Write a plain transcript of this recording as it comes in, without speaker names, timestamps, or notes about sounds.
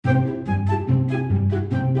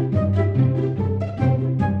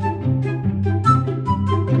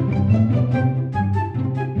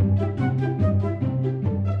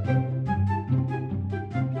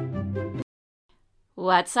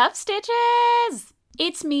What's up, Stitches?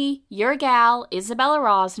 It's me, your gal, Isabella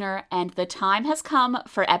Rosner, and the time has come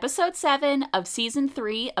for episode 7 of season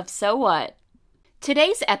 3 of So What.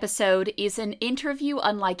 Today's episode is an interview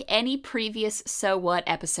unlike any previous So What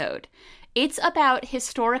episode. It's about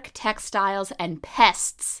historic textiles and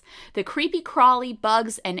pests, the creepy crawly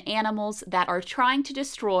bugs and animals that are trying to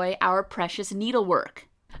destroy our precious needlework.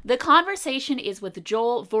 The conversation is with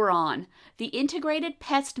Joel Voron, the Integrated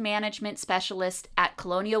Pest Management Specialist at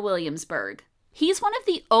Colonial Williamsburg. He's one of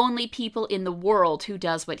the only people in the world who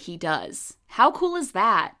does what he does. How cool is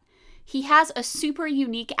that? He has a super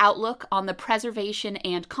unique outlook on the preservation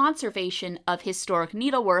and conservation of historic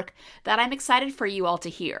needlework that I'm excited for you all to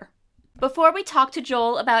hear. Before we talk to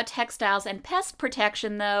Joel about textiles and pest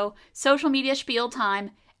protection, though, social media spiel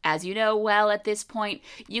time. As you know well at this point,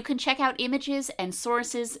 you can check out images and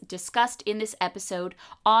sources discussed in this episode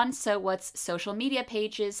on So What's social media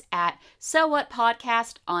pages at So What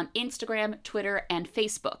Podcast on Instagram, Twitter, and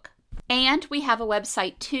Facebook. And we have a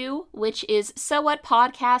website too, which is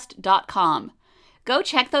sowhatpodcast.com. Go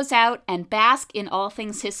check those out and bask in all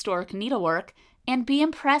things historic needlework, and be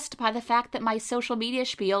impressed by the fact that my social media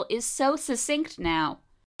spiel is so succinct now.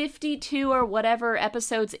 52 or whatever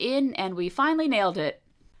episodes in, and we finally nailed it.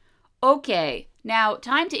 Okay, now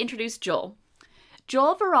time to introduce Joel.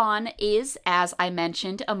 Joel Voron is, as I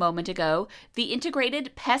mentioned a moment ago, the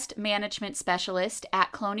Integrated Pest Management Specialist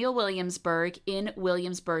at Colonial Williamsburg in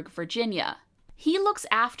Williamsburg, Virginia. He looks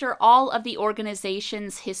after all of the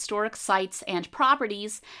organization's historic sites and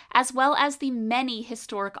properties, as well as the many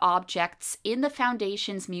historic objects in the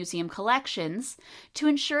Foundation's museum collections, to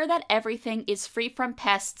ensure that everything is free from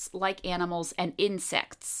pests like animals and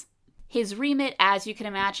insects. His remit, as you can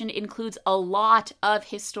imagine, includes a lot of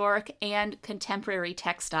historic and contemporary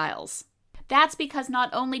textiles. That's because not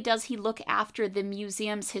only does he look after the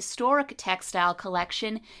museum's historic textile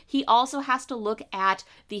collection, he also has to look at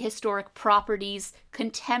the historic properties'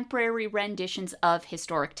 contemporary renditions of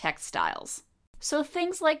historic textiles. So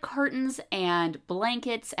things like curtains and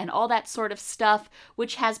blankets and all that sort of stuff,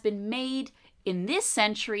 which has been made in this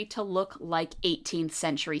century to look like 18th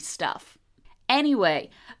century stuff. Anyway,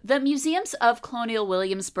 the Museums of Colonial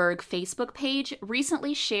Williamsburg Facebook page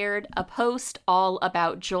recently shared a post all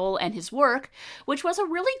about Joel and his work, which was a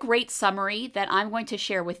really great summary that I'm going to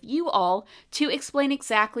share with you all to explain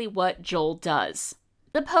exactly what Joel does.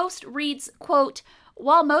 The post reads, quote,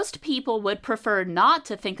 "While most people would prefer not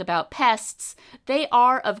to think about pests, they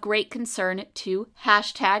are of great concern to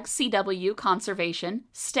 #CW Conservation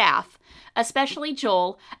staff, especially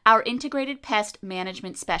Joel, our Integrated Pest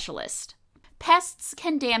Management Specialist. Pests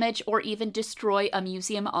can damage or even destroy a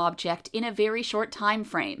museum object in a very short time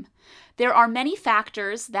frame. There are many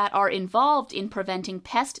factors that are involved in preventing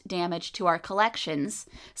pest damage to our collections,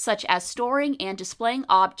 such as storing and displaying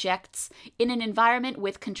objects in an environment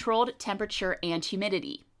with controlled temperature and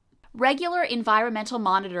humidity. Regular environmental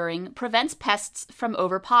monitoring prevents pests from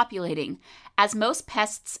overpopulating, as most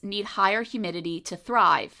pests need higher humidity to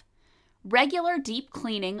thrive. Regular deep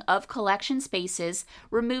cleaning of collection spaces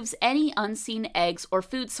removes any unseen eggs or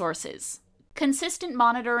food sources. Consistent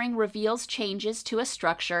monitoring reveals changes to a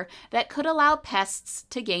structure that could allow pests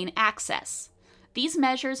to gain access. These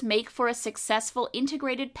measures make for a successful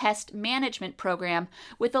integrated pest management program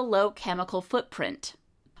with a low chemical footprint.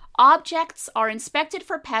 Objects are inspected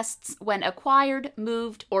for pests when acquired,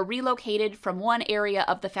 moved, or relocated from one area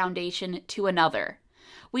of the Foundation to another.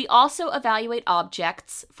 We also evaluate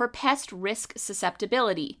objects for pest risk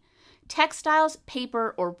susceptibility. Textiles,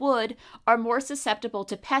 paper, or wood are more susceptible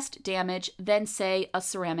to pest damage than, say, a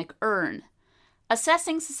ceramic urn.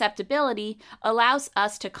 Assessing susceptibility allows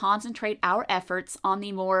us to concentrate our efforts on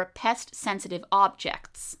the more pest-sensitive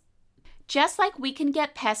objects. Just like we can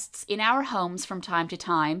get pests in our homes from time to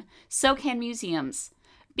time, so can museums.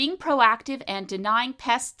 Being proactive and denying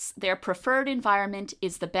pests their preferred environment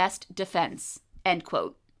is the best defense." End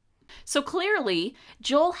quote. So clearly,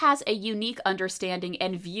 Joel has a unique understanding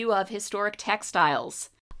and view of historic textiles.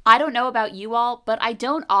 I don't know about you all, but I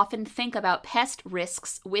don't often think about pest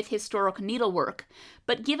risks with historic needlework.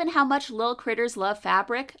 But given how much little critters love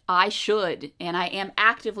fabric, I should, and I am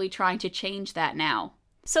actively trying to change that now.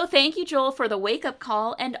 So thank you, Joel, for the wake-up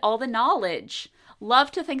call and all the knowledge.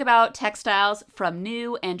 Love to think about textiles from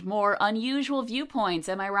new and more unusual viewpoints,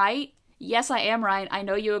 am I right? Yes, I am right. I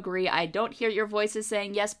know you agree. I don't hear your voices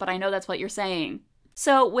saying yes, but I know that's what you're saying.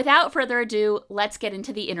 So without further ado, let's get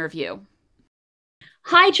into the interview.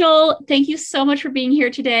 Hi, Joel. Thank you so much for being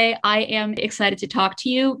here today. I am excited to talk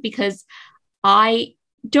to you because I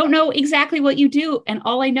don't know exactly what you do. And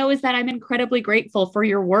all I know is that I'm incredibly grateful for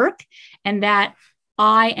your work and that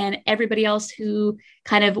I and everybody else who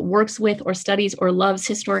kind of works with or studies or loves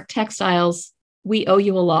historic textiles, we owe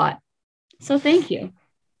you a lot. So thank you.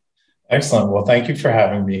 Excellent. Well, thank you for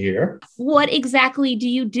having me here. What exactly do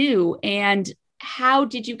you do, and how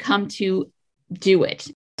did you come to do it?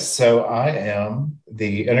 So, I am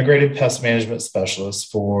the Integrated Pest Management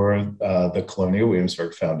Specialist for the Colonial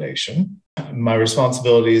Williamsburg Foundation. My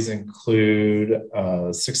responsibilities include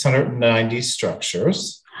 690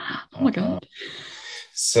 structures. Oh my God.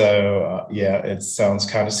 Yeah, it sounds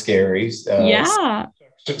kind of scary. Yeah.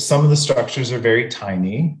 Some of the structures are very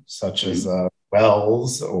tiny, such as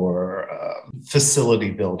wells or facility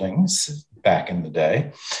buildings back in the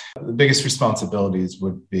day. The biggest responsibilities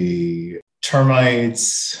would be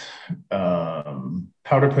termites,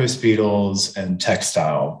 powder post beetles, and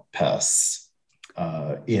textile pests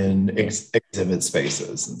in exhibit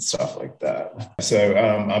spaces and stuff like that. So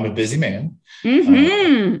I'm a busy man.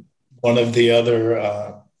 One of the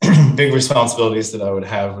other big responsibilities that I would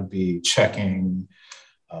have would be checking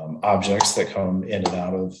objects that come in and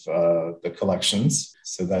out of the collections.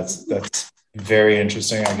 So that's very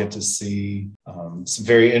interesting. I get to see some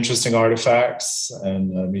very interesting artifacts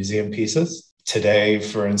and museum pieces. Today,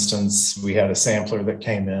 for instance, we had a sampler that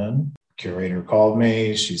came in. Curator called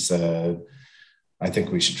me. She said, I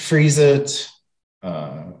think we should freeze it.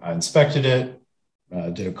 I inspected it.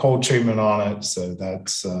 Did a cold treatment on it. So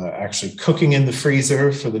that's actually cooking in the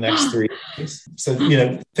freezer for the next 3 days. So,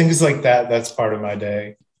 things like that, that's part of my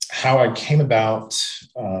day. How I came about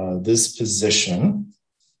this position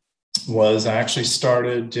was I actually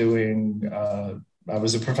started doing, I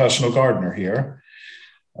was a professional gardener here.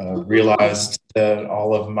 Realized that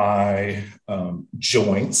all of my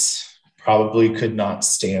joints probably could not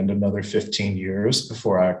stand another 15 years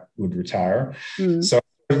before I would retire. So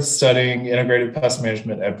studying integrated pest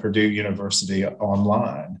management at Purdue University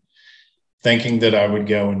online, thinking that I would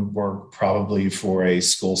go and work probably for a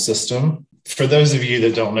school system. For those of you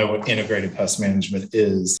that don't know what integrated pest management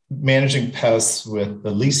is, managing pests with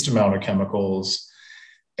the least amount of chemicals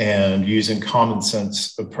and using common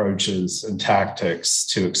sense approaches and tactics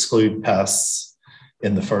to exclude pests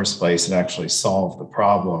in the first place and actually solve the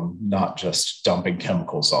problem, not just dumping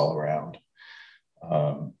chemicals all around.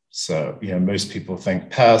 So, most people think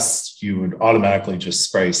pests, you would automatically just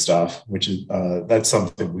spray stuff, which is, that's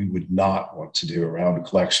something we would not want to do around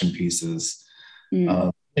collection pieces,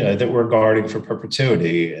 that we're guarding for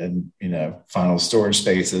perpetuity and, final storage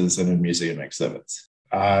spaces and in museum exhibits.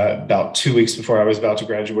 About 2 weeks before I was about to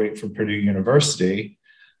graduate from Purdue University,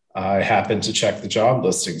 I happened to check the job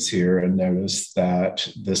listings here and noticed that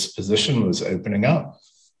this position was opening up.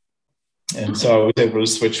 And so I was able to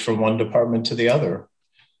switch from one department to the other.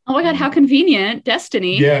 Oh my God, how convenient.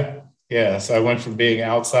 Destiny. Yeah. Yeah. So I went from being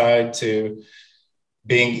outside to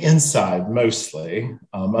being inside mostly,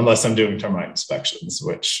 unless I'm doing termite inspections,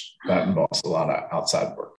 which that involves a lot of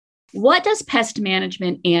outside work. What does pest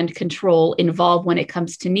management and control involve when it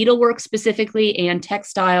comes to needlework specifically and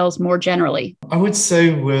textiles more generally? I would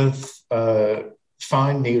say with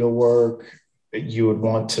fine needlework, you would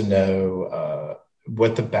want to know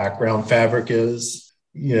what the background fabric is.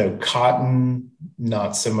 Cotton,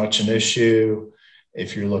 not so much an issue.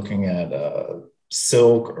 If you're looking at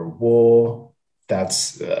silk or wool,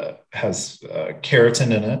 that's has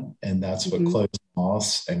keratin in it, and that's what clothes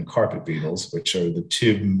moths and carpet beetles, which are the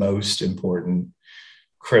two most important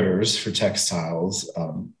critters for textiles,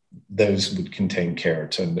 those would contain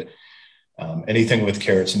keratin. Anything with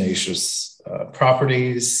keratinaceous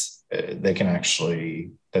properties, they can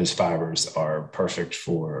actually, those fibers are perfect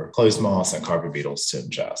for clothes moths and carpet beetles to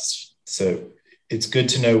ingest. So it's good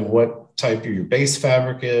to know what type of your base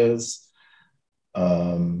fabric is.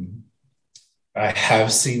 I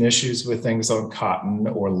have seen issues with things on cotton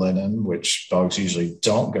or linen, which dogs usually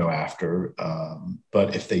don't go after.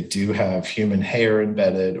 But if they do have human hair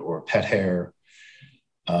embedded or pet hair,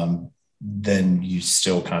 then you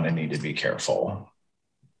still kind of need to be careful.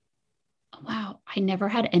 Wow. I never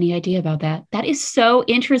had any idea about that. That is so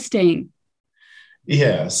interesting.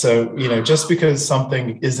 Yeah. So, just because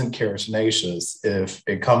something isn't keratinaceous, if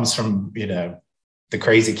it comes from, the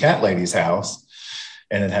crazy cat lady's house,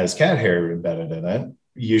 and it has cat hair embedded in it,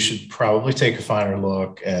 you should probably take a finer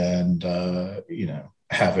look and,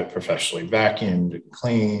 have it professionally vacuumed and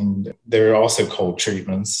cleaned. There are also cold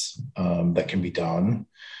treatments that can be done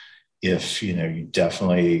if, you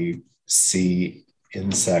definitely see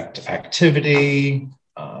insect activity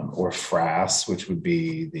or frass, which would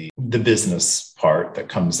be the business part that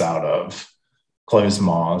comes out of clothes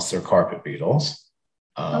moths or carpet beetles.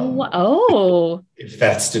 Oh. If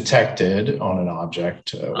that's detected on an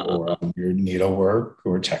object or on your needlework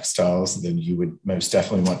or textiles, then you would most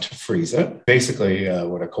definitely want to freeze it. Basically,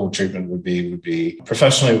 what a cold treatment would be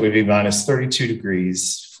professionally, it would be minus 32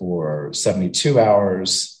 degrees for 72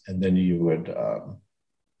 hours. And then you would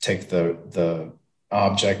take the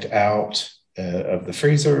object out of the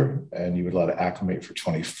freezer and you would let it acclimate for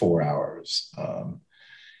 24 hours.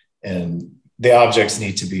 And the objects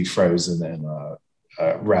need to be frozen and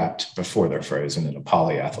wrapped before they're frozen in a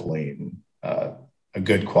polyethylene, a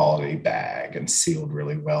good quality bag and sealed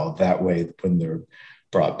really well. That way, when they're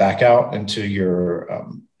brought back out into your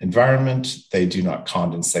environment, they do not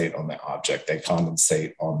condensate on the object. They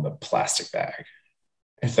condensate on the plastic bag,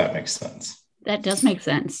 if that makes sense. That does make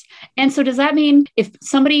sense. And so does that mean if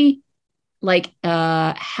somebody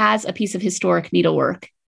has a piece of historic needlework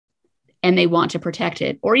and they want to protect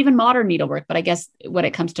it, or even modern needlework, but I guess when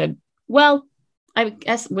it comes to, well, I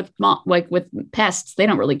guess with pests, they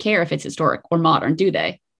don't really care if it's historic or modern, do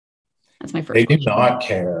they? That's my first question. They do not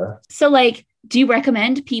care. So do you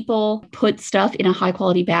recommend people put stuff in a high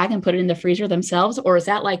quality bag and put it in the freezer themselves? Or is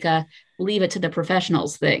that like a leave it to the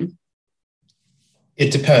professionals thing?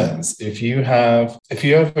 It depends. If you have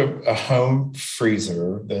a home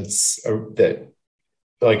freezer let's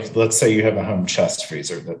say you have a home chest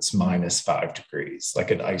freezer that's minus 5 degrees,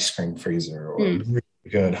 like an ice cream freezer or a really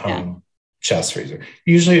good home chest freezer.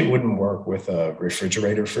 Usually it wouldn't work with a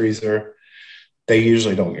refrigerator freezer. They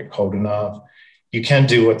usually don't get cold enough. You can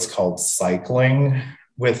do what's called cycling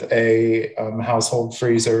with a household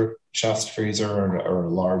freezer, chest freezer, or a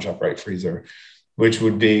large upright freezer, which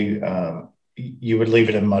would be, you would leave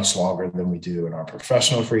it in much longer than we do in our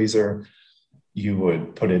professional freezer. You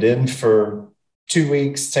would put it in for 2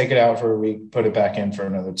 weeks, take it out for a week, put it back in for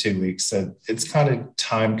another 2 weeks. So it's kind of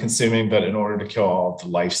time consuming, but in order to kill all the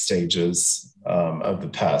life stages of the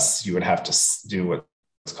pests, you would have to do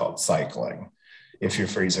what's called cycling if your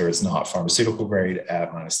freezer is not pharmaceutical grade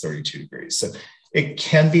at minus 32 degrees. So it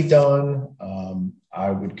can be done.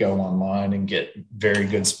 I would go online and get very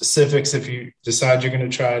good specifics if you decide you're going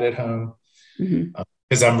to try it at home.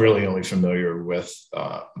 Because I'm really only familiar with,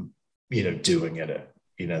 doing it at,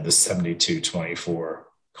 the 72-24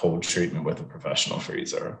 cold treatment with a professional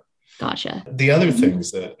freezer. Gotcha. The other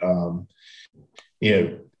things that,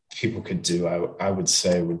 people could do, I would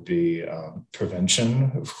say would be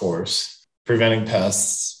prevention, of course. Preventing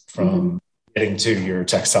pests from getting to your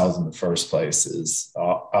textiles in the first place is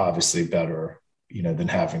obviously better, than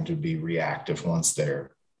having to be reactive once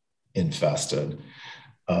they're infested.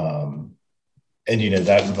 And,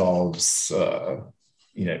 that involves,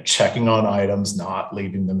 checking on items, not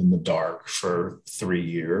leaving them in the dark for 3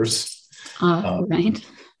 years. Right.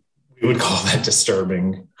 We would call that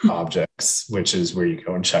disturbing objects, which is where you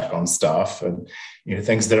go and check on stuff. And,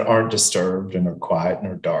 things that aren't disturbed and are quiet and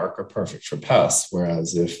are dark are perfect for pests.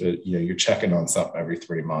 Whereas if you're checking on something every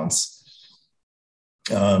 3 months,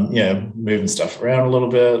 moving stuff around a little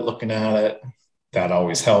bit, looking at it, that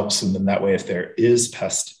always helps. And then that way, if there is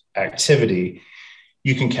pest activity,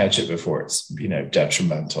 you can catch it before it's,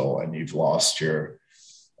 detrimental and you've lost your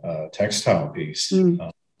textile piece.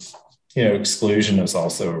 Exclusion is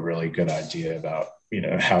also a really good idea about,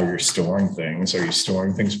 how you're storing things. Are you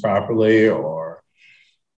storing things properly, or,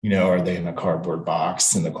 are they in a cardboard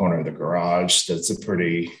box in the corner of the garage? That's a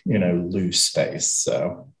pretty, loose space.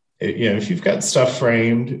 So, if you've got stuff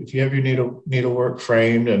framed, if you have your needlework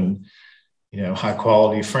framed and, high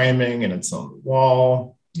quality framing and it's on the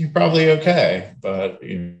wall, you're probably okay. But,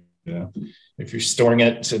 if you're storing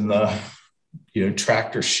it in the,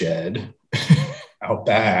 tractor shed out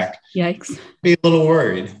back, yikes, be a little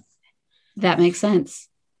worried. That makes sense.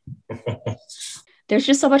 There's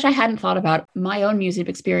just so much I hadn't thought about. My own museum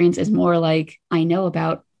experience is more like I know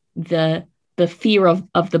about the fear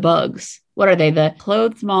of the bugs. What are they? The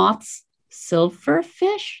clothes moths,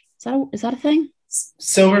 silverfish? Is that a thing?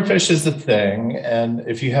 Silverfish is a thing. And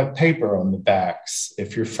if you have paper on the backs,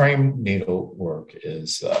 if your framed needlework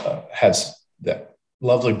has that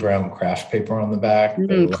lovely brown craft paper on the back,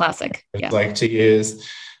 classic, like to use,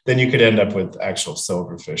 then you could end up with actual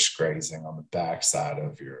silverfish grazing on the back side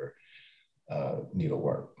of your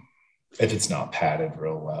needlework if it's not padded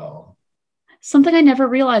real well. Something I never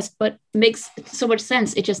realized, but makes so much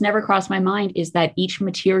sense, it just never crossed my mind, is that each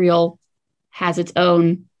material has its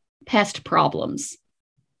own pest problems,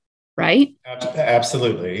 right?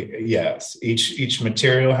 Absolutely, yes. Each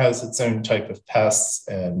material has its own type of pests,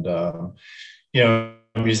 and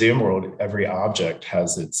museum world, every object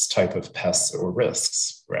has its type of pests or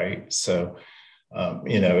risks, right? So,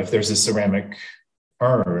 if there's a ceramic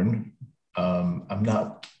urn, I'm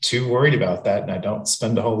not too worried about that, and I don't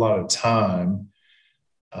spend a whole lot of time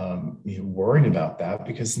worrying about that,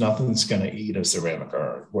 because nothing's going to eat a ceramic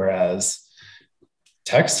urn. Whereas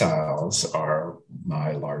textiles are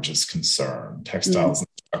my largest concern. Textiles and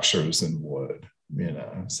structures and wood.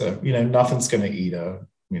 So nothing's going to eat a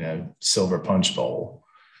silver punch bowl.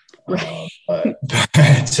 Right. But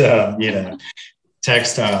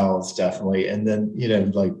textiles definitely, and then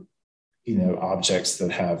objects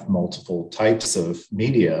that have multiple types of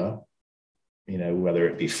media, whether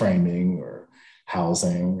it be framing or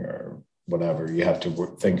housing or whatever, you have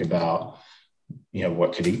to think about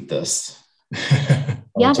what could eat this.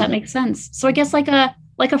 Yeah, that makes sense. So I guess like a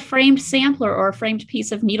framed sampler or a framed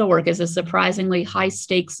piece of needlework is a surprisingly high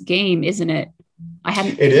stakes game, isn't it? I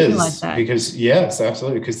hadn't realized that. Because yes,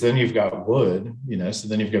 absolutely. Because then you've got wood, so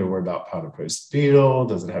then you've got to worry about powder post beetle.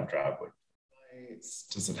 Does it have dry wood mites?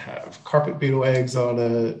 Does it have carpet beetle eggs on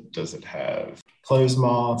it? Does it have clothes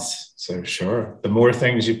moths? So sure, the more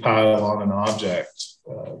things you pile on an object,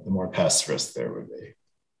 the more pest risk there would be.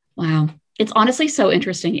 Wow. It's honestly so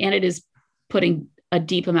interesting, and it is putting a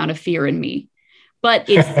deep amount of fear in me. But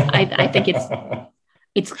I think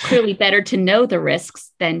it's clearly better to know the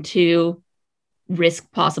risks than to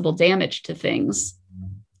risk possible damage to things.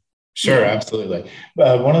 Sure, absolutely.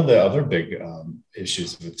 One of the other big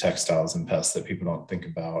issues with textiles and pests that people don't think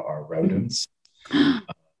about are rodents.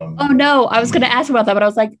 Oh no, I was going to ask about that, but I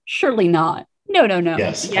was like, surely not. No.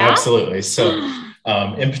 Yes, absolutely. So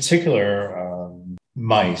in particular,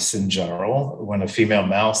 mice in general, when a female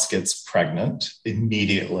mouse gets pregnant,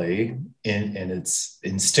 immediately and it's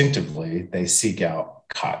instinctively, they seek out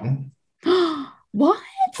cotton. What?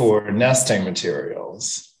 For nesting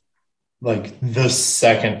materials. Like the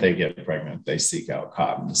second they get pregnant, they seek out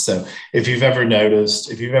cotton. So if you've ever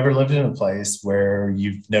lived in a place where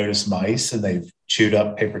you've noticed mice and they've chewed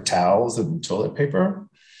up paper towels and toilet paper,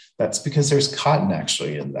 that's because there's cotton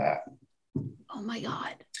actually in that. Oh my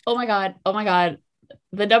God.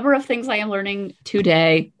 The number of things I am learning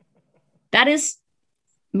today. That is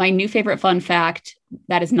my new favorite fun fact.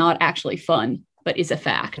 That is not actually fun, but is a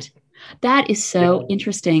fact. That is so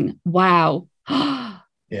interesting. Wow.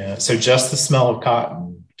 Yeah. So just the smell of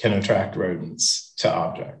cotton can attract rodents to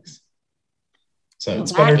objects. So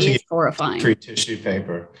it's better to use horrifying. Free tissue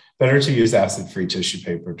paper. Better to use acid-free tissue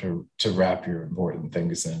paper to wrap your important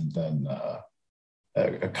things in than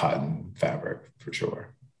a cotton fabric, for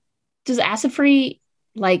sure. Does acid-free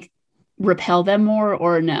repel them more,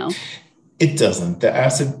 or no? It doesn't. The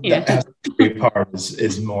acid-free part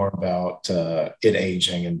is more about it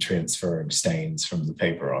aging and transferring stains from the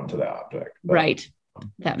paper onto the object. But right.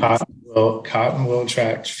 Cotton will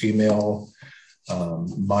attract female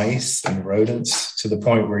mice and rodents to the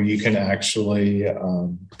point where you can actually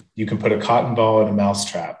you can put a cotton ball in a mouse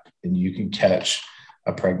trap and you can catch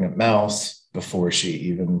a pregnant mouse before she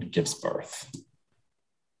even gives birth.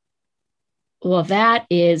 Well, that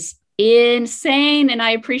is insane, and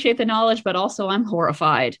I appreciate the knowledge, but also I'm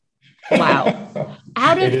horrified. Wow.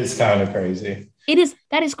 It is kind of crazy.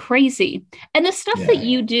 That is crazy. And the stuff that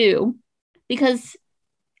you do, because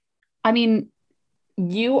I mean,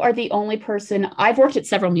 you are the only person. I've worked at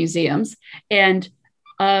several museums, and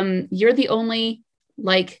you're the only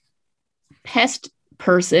pest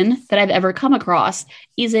person that I've ever come across.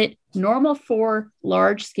 Is it normal for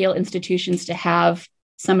large scale institutions to have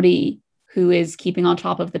somebody who is keeping on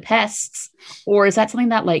top of the pests, or is that something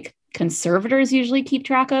that conservators usually keep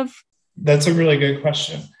track of? That's a really good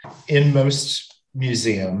question. In most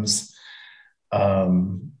museums,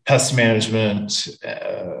 pest management,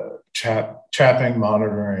 trapping,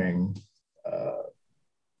 monitoring,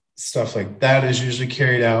 stuff like that is usually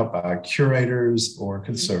carried out by curators or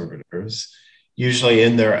conservators, usually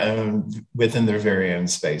within their very own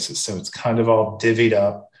spaces. So it's kind of all divvied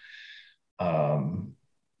up.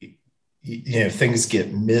 Things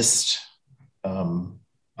get missed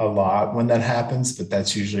a lot when that happens, but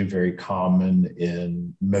that's usually very common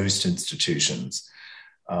in most institutions.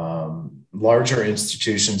 Larger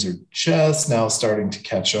institutions are just now starting to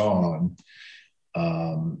catch on.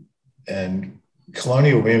 And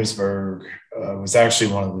Colonial Williamsburg was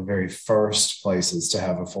actually one of the very first places to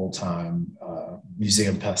have a full-time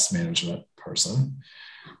museum pest management person.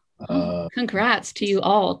 Congrats to you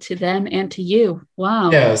all, to them and to you.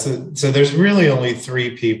 Wow. Yeah. So there's really only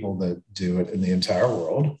 3 people that do it in the entire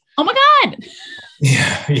world. Oh my God.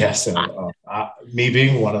 Yeah. So me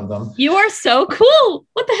being one of them. You are so cool.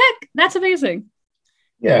 What the heck? That's amazing.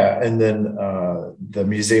 Yeah. And then the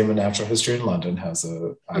Museum of Natural History in London has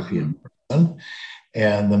a IPM person,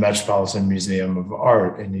 and the Metropolitan Museum of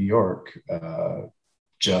Art in New York,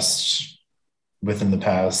 just within the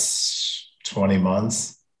past 20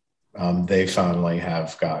 months, They finally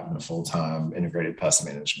have gotten a full-time integrated pest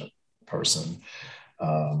management person.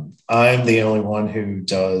 I'm the only one who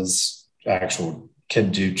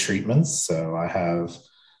can do treatments. So I have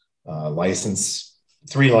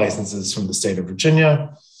three licenses from the state of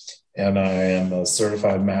Virginia, and I am a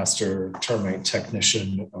certified master termite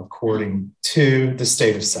technician according to the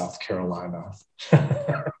state of South Carolina.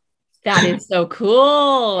 That is so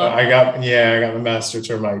cool. I got the master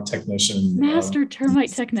termite technician. Master termite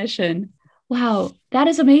technician. Wow, that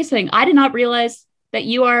is amazing. I did not realize that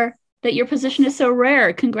your position is so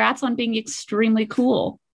rare. Congrats on being extremely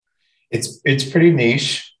cool. It's pretty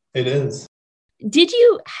niche. It is. Did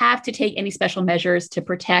you have to take any special measures to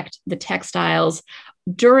protect the textiles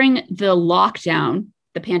during the lockdown,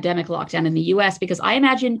 the pandemic lockdown in the US? Because I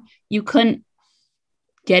imagine you couldn't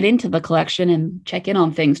get into the collection and check in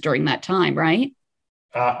on things during that time, right?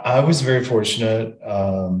 I was very fortunate.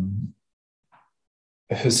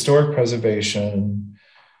 Historic preservation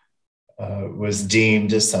was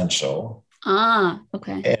deemed essential.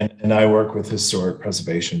 Okay. And I work with historic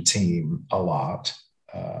preservation team a lot.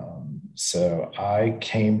 So I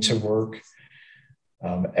came to work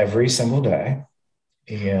every single day.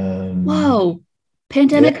 And whoa,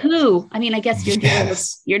 pandemic who? I mean, I guess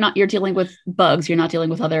you're dealing with bugs, you're not dealing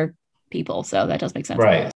with other people. So that does make sense.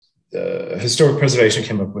 Right. Historic preservation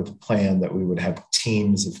came up with a plan that we would have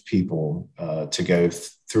teams of people to go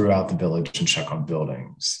throughout the village and check on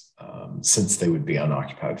buildings, since they would be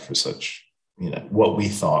unoccupied for such, what we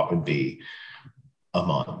thought would be a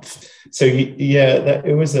month. So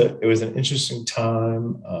it was an interesting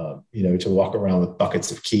time, to walk around with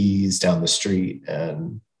buckets of keys down the street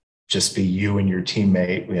and just be you and your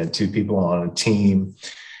teammate. We had two people on a team,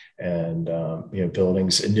 and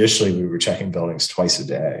buildings. Initially, we were checking buildings twice a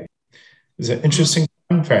day. It was an interesting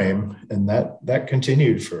time frame, and that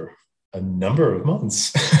continued for a number of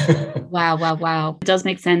months. Wow. It does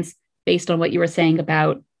make sense based on what you were saying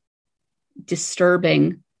about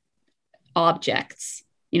disturbing objects.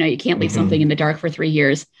 You can't leave something in the dark for 3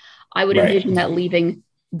 years. I would envision that leaving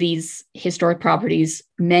these historic properties,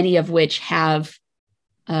 many of which have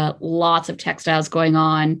lots of textiles going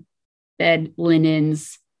on, bed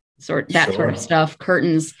linens, sort of stuff,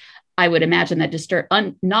 curtains. I would imagine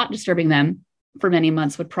that not disturbing them for many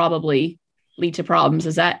months would probably lead to problems.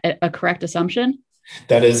 Is that a correct assumption?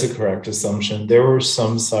 That is a correct assumption. There were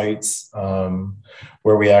some sites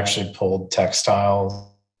where we actually pulled textiles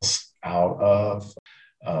out of,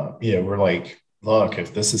 we're like, look,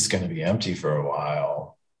 if this is going to be empty for a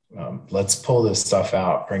while, let's pull this stuff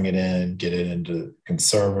out, bring it in, get it into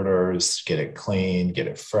conservators, get it clean, get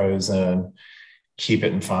it frozen, keep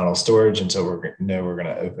it in final storage until we're going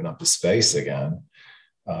to open up the space again.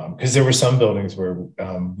 Because there were some buildings where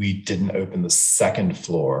we didn't open the second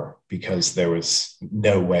floor because there was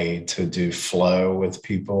no way to do flow with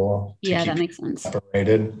people. Yeah, that makes sense.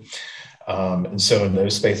 Separated. And so in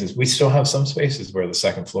those spaces, we still have some spaces where the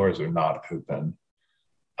second floors are not open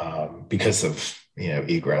because of,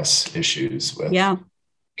 egress issues with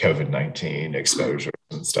COVID-19 exposure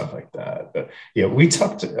and stuff like that. But we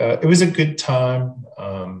talked, it was a good time.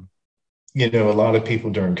 A lot of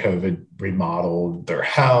people during COVID remodeled their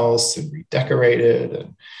house and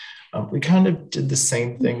redecorated. And we kind of did the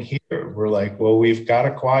same thing here. We're like, well, we've got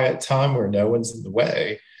a quiet time where no one's in the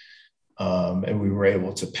way. And we were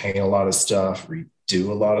able to paint a lot of stuff, redo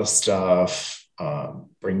a lot of stuff,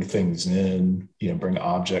 bring things in, bring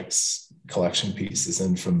objects, collection pieces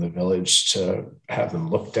in from the village to have them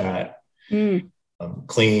looked at,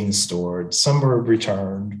 cleaned, stored. Some were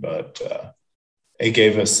returned, but it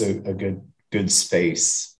gave us a good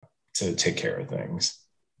space to take care of things.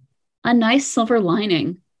 A nice silver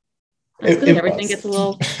lining. That's good. Everything gets a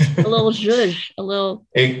little zhuzh, a little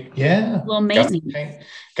maintenance.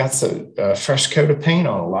 Got a fresh coat of paint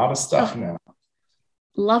on a lot of stuff now.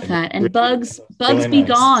 Love that. And bugs really be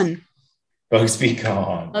gone. Bugs be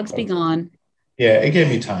gone. Bugs be gone. Yeah, it gave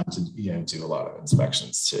me time to do a lot of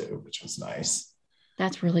inspections too, which was nice.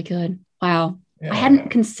 That's really good. Wow. Yeah. I hadn't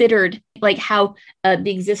considered how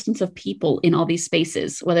the existence of people in all these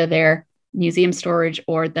spaces, whether they're museum storage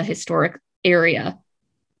or the historic area,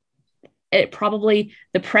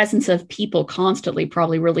 the presence of people constantly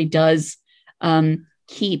probably really does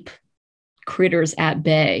keep critters at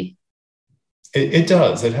bay. It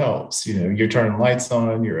does. It helps. You're turning lights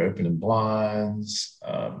on, you're opening blinds.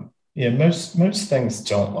 Most things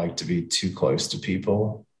don't like to be too close to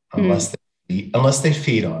people unless they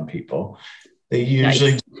feed on people. They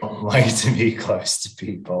usually don't like to be close to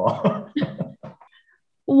people.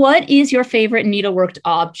 What is your favorite needleworked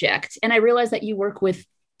object? And I realize that you work with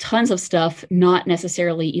tons of stuff, not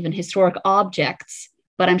necessarily even historic objects,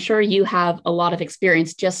 but I'm sure you have a lot of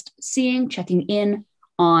experience just checking in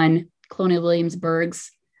on Colonial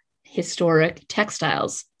Williamsburg's historic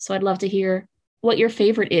textiles. So I'd love to hear what your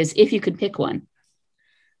favorite is, if you could pick one.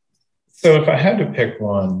 So if I had to pick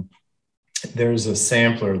one, there's a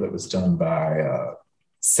sampler that was done by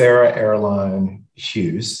Sarah Airline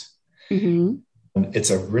Hughes. Mm-hmm. And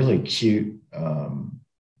it's a really cute,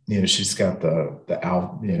 she's got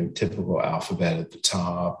the typical alphabet at the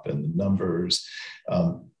top and the numbers.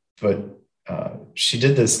 But she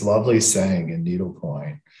did this lovely saying in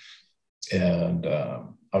needlepoint. And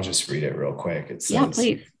I'll just read it real quick. It says, yeah,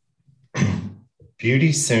 please.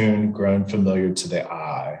 Beauty soon grown familiar to the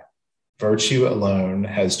eye. Virtue alone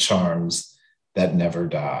has charms that never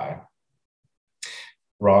die.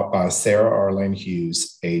 Wrought by Sarah Arlene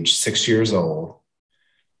Hughes, age 6 years old,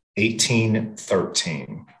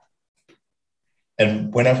 1813.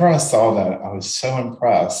 And whenever I saw that, I was so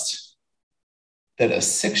impressed that a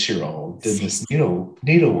 6-year-old did this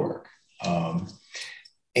needlework.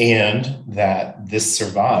 And that this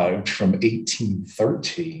survived from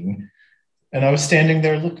 1813. And I was standing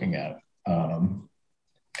there looking at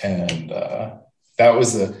it. That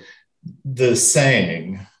was the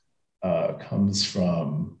saying comes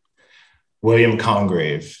from William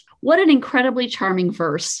Congreve. What an incredibly charming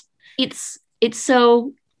verse. It's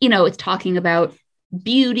so, it's talking about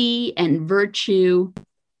beauty and virtue.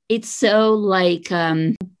 It's so like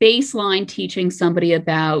baseline teaching somebody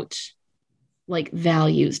about like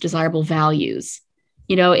values, desirable values.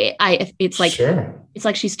 It's like, sure. It's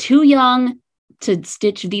like she's too young to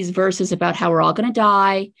stitch these verses about how we're all going to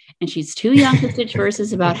die. And she's too young to stitch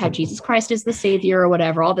verses about how Jesus Christ is the savior or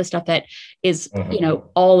whatever, all this stuff that is,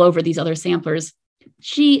 all over these other samplers.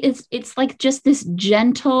 It's like just this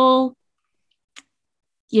gentle,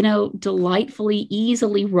 delightfully,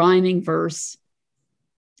 easily rhyming verse.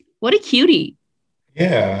 What a cutie.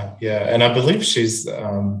 Yeah. Yeah. And I believe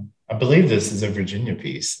I believe this is a Virginia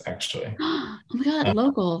piece, actually. Oh my God,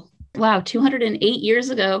 local. Wow, 208 years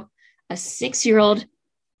ago, a 6-year-old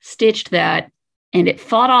stitched that, and it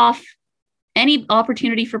fought off any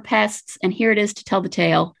opportunity for pests, and here it is to tell the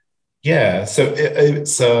tale. Yeah, so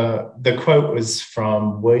it's the quote was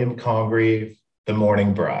from William Congreve, The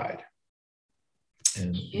Mourning Bride.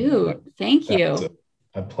 And, cute, thank you.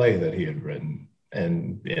 A play that he had written,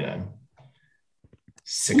 and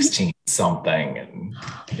 16 something, and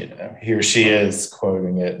here she is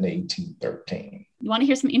quoting it in 1813. You want to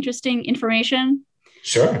hear some interesting information?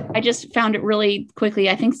 Sure. I just found it really quickly.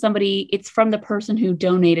 I think it's from the person who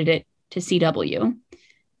donated it to CW.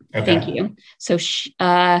 Okay. Thank you. So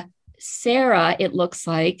Sarah, it looks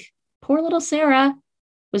like, poor little Sarah,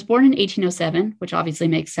 was born in 1807, which obviously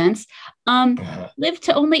makes sense. Lived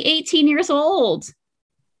to only 18 years old.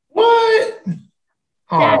 What?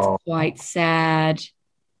 That's quite sad.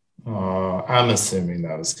 I'm assuming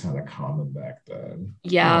that was kind of common back then.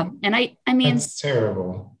 Yeah. And I mean, it's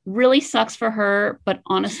terrible. Really sucks for her, but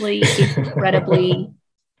honestly, incredibly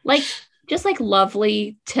just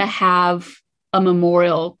lovely to have a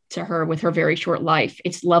memorial to her with her very short life.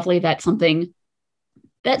 It's lovely that something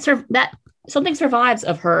survives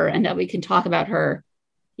of her, and that we can talk about her,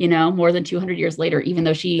 more than 200 years later, even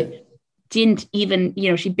though she didn't even,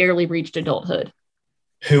 she barely reached adulthood.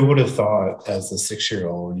 Who would have thought as a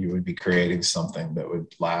 6-year-old you would be creating something that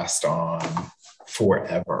would last on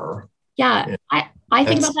forever? Yeah, I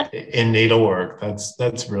think about that in needlework.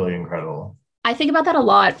 That's really incredible. I think about that a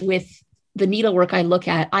lot with the needlework I look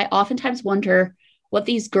at. I oftentimes wonder what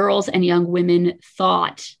these girls and young women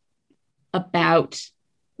thought about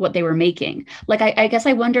what they were making. Like, I guess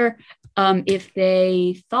I wonder if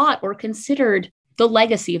they thought or considered the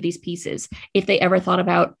legacy of these pieces, if they ever thought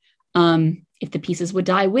about if the pieces would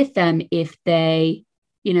die with them, if they,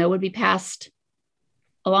 would be passed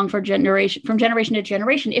along from generation to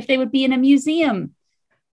generation, if they would be in a museum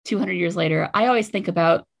 200 years later. I always think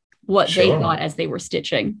about what they thought as they were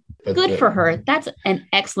stitching. But good for her. That's an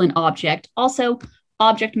excellent object. Also,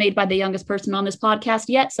 object made by the youngest person on this podcast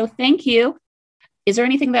yet. So thank you. Is there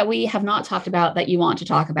anything that we have not talked about that you want to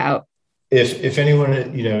talk about? If anyone,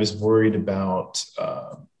 is worried about,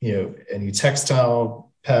 any textile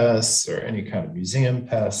pests or any kind of museum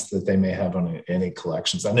pests that they may have on any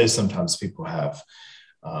collections. I know sometimes people have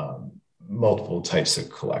multiple types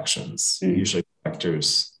of collections. Usually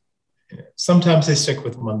collectors, sometimes they stick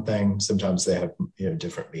with one thing, sometimes they have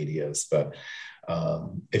different medias. But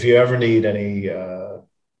if you ever need any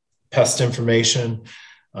pest information,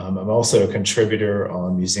 I'm also a contributor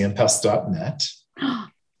on museumpest.net.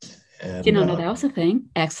 Did not know that was a thing.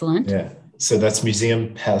 Excellent. Yeah, so that's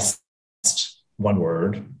museumpest, one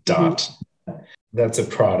word, dot. That's a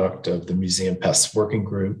product of the Museum Pests Working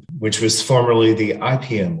Group, which was formerly the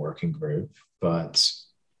IPM Working Group, but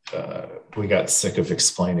we got sick of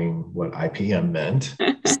explaining what IPM meant.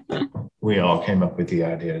 So we all came up with the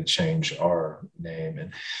idea to change our name.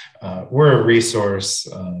 And we're a resource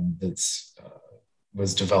that's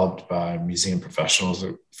was developed by museum professionals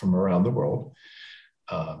from around the world.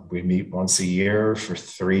 We meet once a year for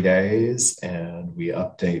 3 days, and we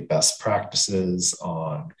update best practices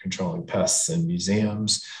on controlling pests in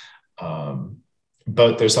museums.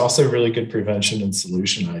 But there's also really good prevention and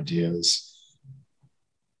solution ideas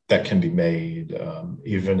that can be made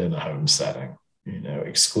even in a home setting.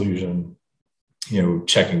 Exclusion,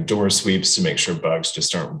 checking door sweeps to make sure bugs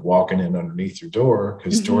just aren't walking in underneath your door,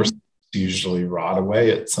 because doors usually rot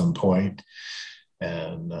away at some point.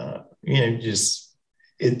 And,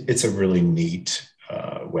 it's a really neat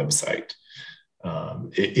website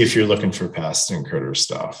if you're looking for pest and critter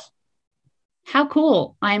stuff. How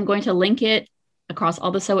cool. I am going to link it across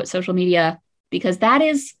all the So What social media, because that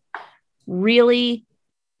is really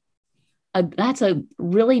that's a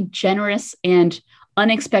really generous and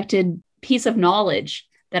unexpected piece of knowledge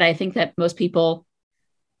that I think that most people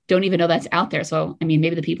don't even know that's out there. So, I mean,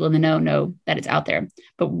 maybe the people in the know that it's out there,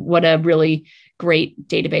 but what a really great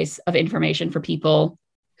database of information for people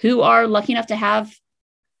who are lucky enough to have,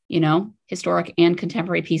 historic and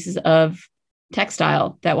contemporary pieces of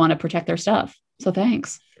textile that want to protect their stuff. So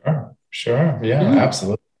thanks. Sure. Yeah,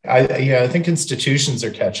 absolutely. I think institutions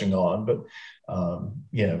are catching on, but,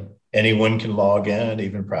 anyone can log in,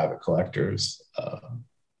 even private collectors.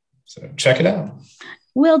 So check it out.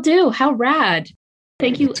 Will do. How rad.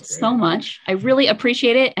 Thank you so much. I really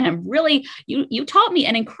appreciate it. And I'm really, you taught me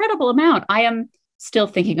an incredible amount. I am still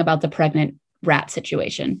thinking about the pregnant rat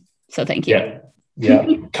situation. So thank you. Yeah.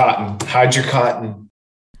 Cotton. Hide your cotton.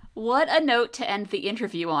 What a note to end the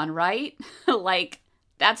interview on, right?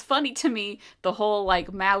 That's funny to me, the whole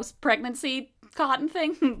mouse pregnancy cotton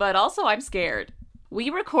thing, but also I'm scared. We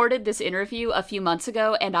recorded this interview a few months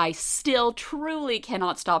ago, and I still truly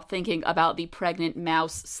cannot stop thinking about the pregnant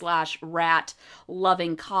mouse/rat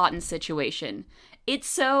loving cotton situation. It's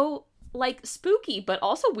so, spooky, but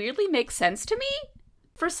also weirdly makes sense to me.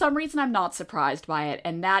 For some reason, I'm not surprised by it,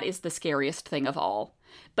 and that is the scariest thing of all.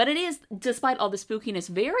 But it is, despite all the spookiness,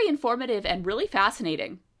 very informative and really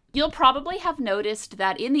fascinating. You'll probably have noticed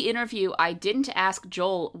that in the interview, I didn't ask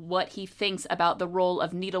Joel what he thinks about the role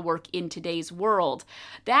of needlework in today's world.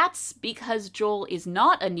 That's because Joel is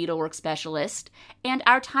not a needlework specialist, and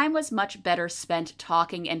our time was much better spent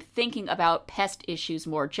talking and thinking about pest issues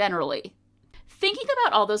more generally. Thinking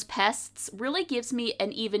about all those pests really gives me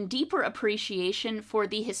an even deeper appreciation for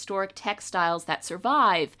the historic textiles that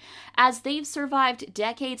survive, as they've survived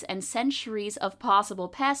decades and centuries of possible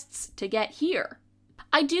pests to get here.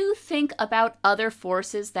 I do think about other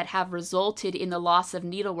forces that have resulted in the loss of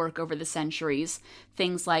needlework over the centuries,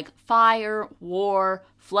 things like fire, war,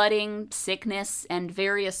 flooding, sickness, and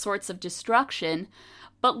various sorts of destruction,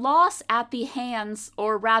 but loss at the hands,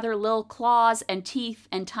 or rather little claws and teeth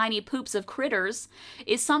and tiny poops of critters,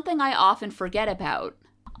 is something I often forget about.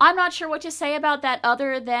 I'm not sure what to say about that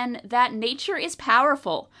other than that nature is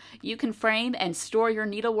powerful. You can frame and store your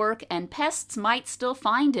needlework and pests might still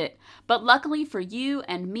find it. But luckily for you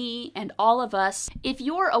and me and all of us, if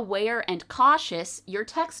you're aware and cautious, your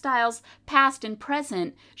textiles, past and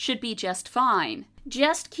present, should be just fine.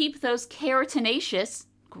 Just keep those keratinaceous,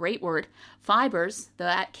 great word, fibers,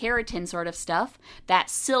 that keratin sort of stuff, that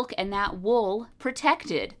silk and that wool,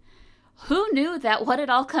 protected. Who knew that what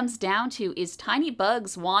it all comes down to is tiny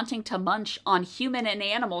bugs wanting to munch on human and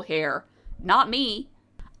animal hair? Not me.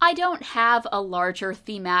 I don't have a larger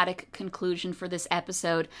thematic conclusion for this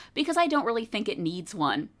episode because I don't really think it needs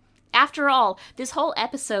one. After all, this whole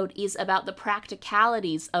episode is about the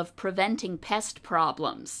practicalities of preventing pest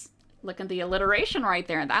problems. Look at the alliteration right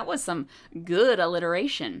there. That was some good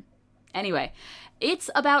alliteration. Anyway, it's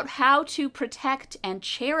about how to protect and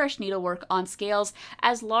cherish needlework on scales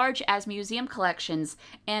as large as museum collections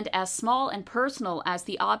and as small and personal as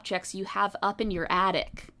the objects you have up in your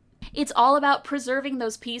attic. It's all about preserving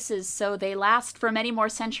those pieces so they last for many more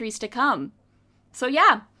centuries to come. So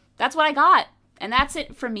yeah, that's what I got. And that's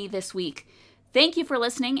it from me this week. Thank you for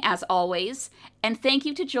listening, as always, and thank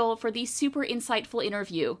you to Joel for the super insightful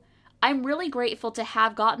interview. I'm really grateful to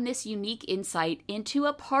have gotten this unique insight into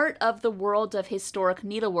a part of the world of historic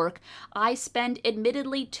needlework I spend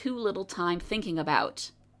admittedly too little time thinking about.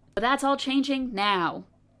 But that's all changing now.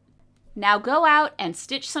 Now go out and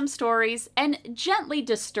stitch some stories and gently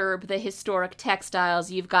disturb the historic textiles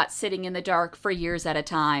you've got sitting in the dark for years at a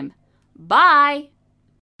time. Bye!